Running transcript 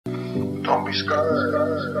Don't be scared.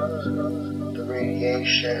 The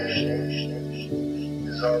radiation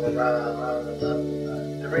is all around.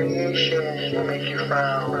 The radiation will make you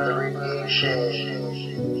frown. The radiation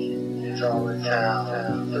is all in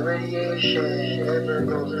town. The radiation never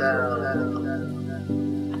goes down.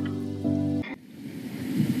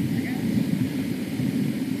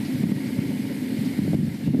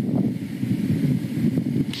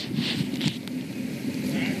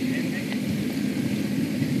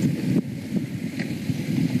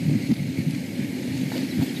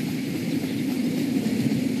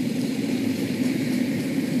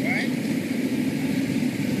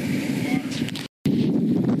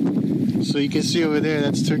 So you can see over there,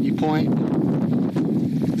 that's Turkey Point.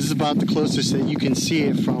 This is about the closest that you can see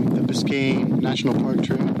it from the Biscayne National Park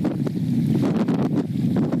Trail.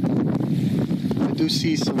 I do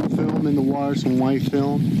see some film in the water, some white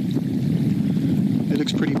film. It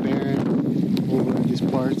looks pretty barren over these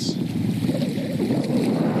parts.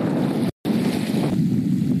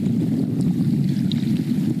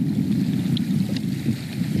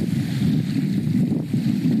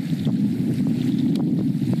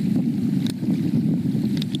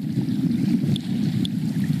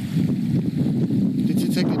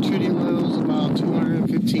 The tritium levels about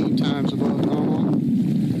 215 times above normal.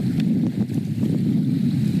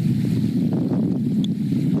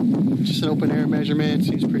 Just an open air measurement,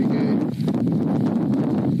 seems pretty good.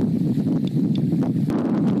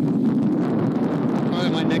 Probably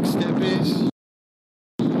my next step is,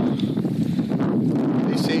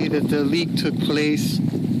 they say that the leak took place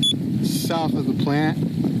south of the plant.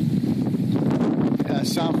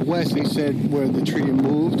 Southwest, they said, where the tritium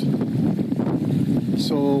moved.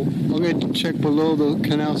 So I'm going to check below the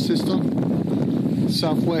canal system,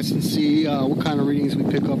 southwest, and see what kind of readings we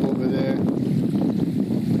pick up over there.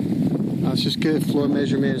 Let's just get a floor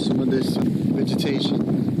measurement of some of this vegetation.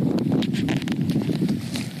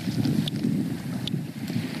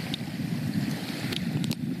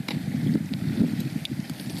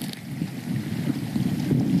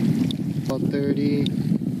 About 30.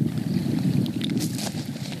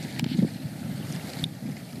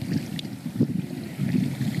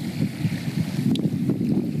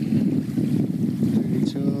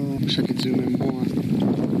 Wish I could zoom in more.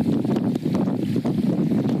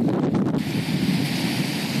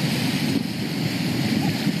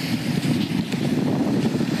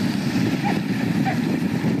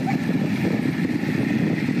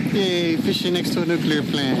 Yay, fishing next to a nuclear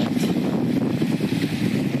plant.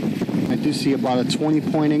 I do see about a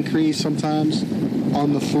 20-point increase sometimes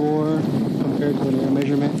on the floor compared to an air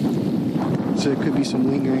measurement. So there could be some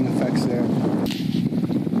lingering effects there.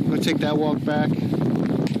 I'm going to take that walk back.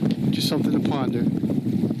 Just something to ponder.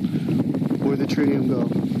 Where the tritium go.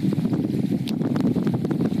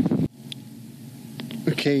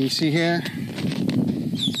 Okay, you see here?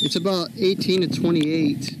 It's about 18 to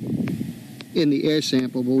 28 in the air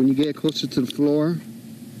sample, but when you get closer to the floor,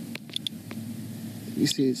 you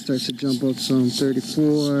see it starts to jump up some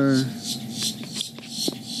 34.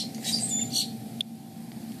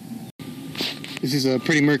 This is a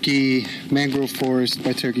pretty murky mangrove forest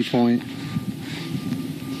by Turkey Point.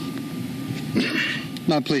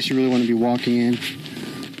 Not a place you really want to be walking in.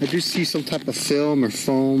 I do see some type of film or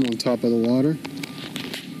foam on top of the water.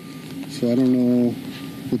 So I don't know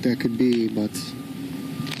what that could be, but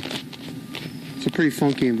it's a pretty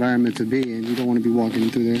funky environment to be in. You don't want to be walking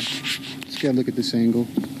through there. Let's get a look at this angle.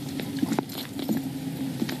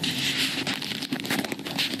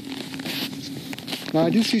 Now I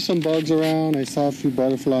do see some bugs around. I saw a few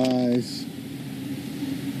butterflies.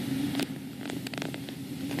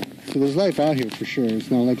 So there's life out here for sure. It's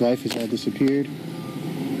not like life has all disappeared.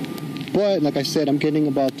 But like I said, I'm getting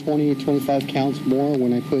about 20, 25 counts more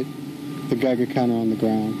when I put the Geiger counter on the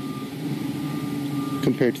ground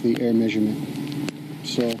compared to the air measurement.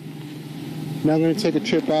 So now I'm going to take a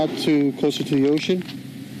trip out to closer to the ocean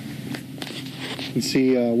and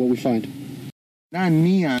see what we find. Not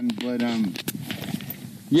neon, but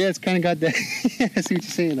yeah, it's kind of got that. I see what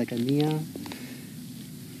you're saying, like a neon.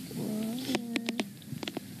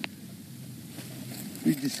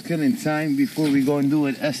 we just killing time before we go and do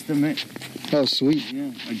an estimate. Oh, sweet.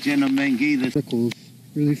 Yeah, a gentleman gave us Particles,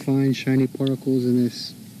 really fine, shiny particles in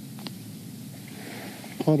this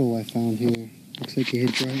puddle I found here. Looks like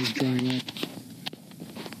it is drying up.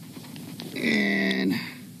 And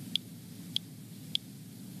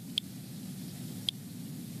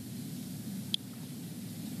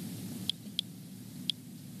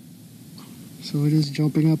so it is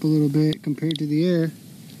jumping up a little bit compared to the air,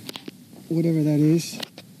 whatever that is.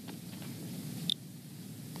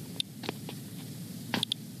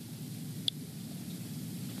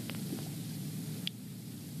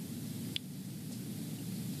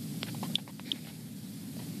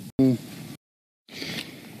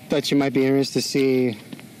 thought you might be interested to see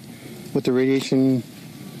what the radiation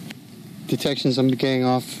detections I'm getting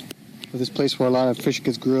off of this place where a lot of fish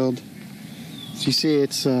gets grilled. So you see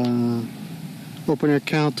it's open air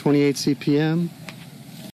count 28 CPM.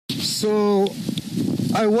 So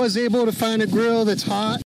I was able to find a grill that's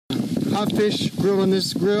hot fish grilled on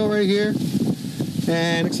this grill right here.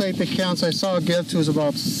 And looks like the counts I saw get up to is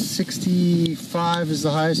about 65 is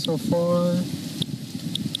the highest so far.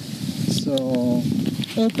 So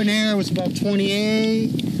open air was about 28.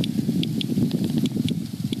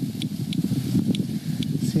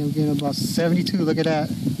 See, I'm getting about 72. Look at that.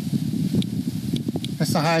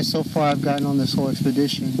 That's the highest so far I've gotten on this whole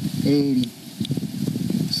expedition. 80.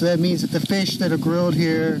 So that means that the fish that are grilled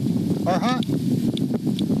here are hot.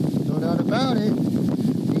 No doubt about it.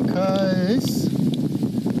 Because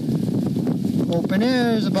open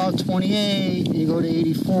air is about 28. You go to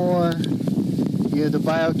 84. You have the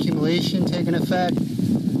bioaccumulation taking effect.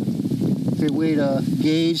 Good way to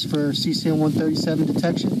gauge for cesium-137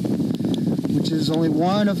 detection, which is only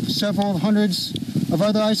one of several hundreds of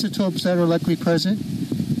other isotopes that are likely present.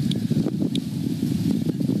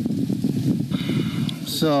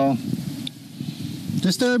 So,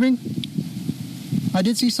 disturbing. I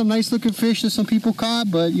did see some nice looking fish that some people caught,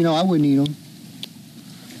 but you know, I wouldn't eat them.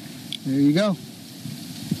 There you go.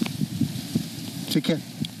 Take care.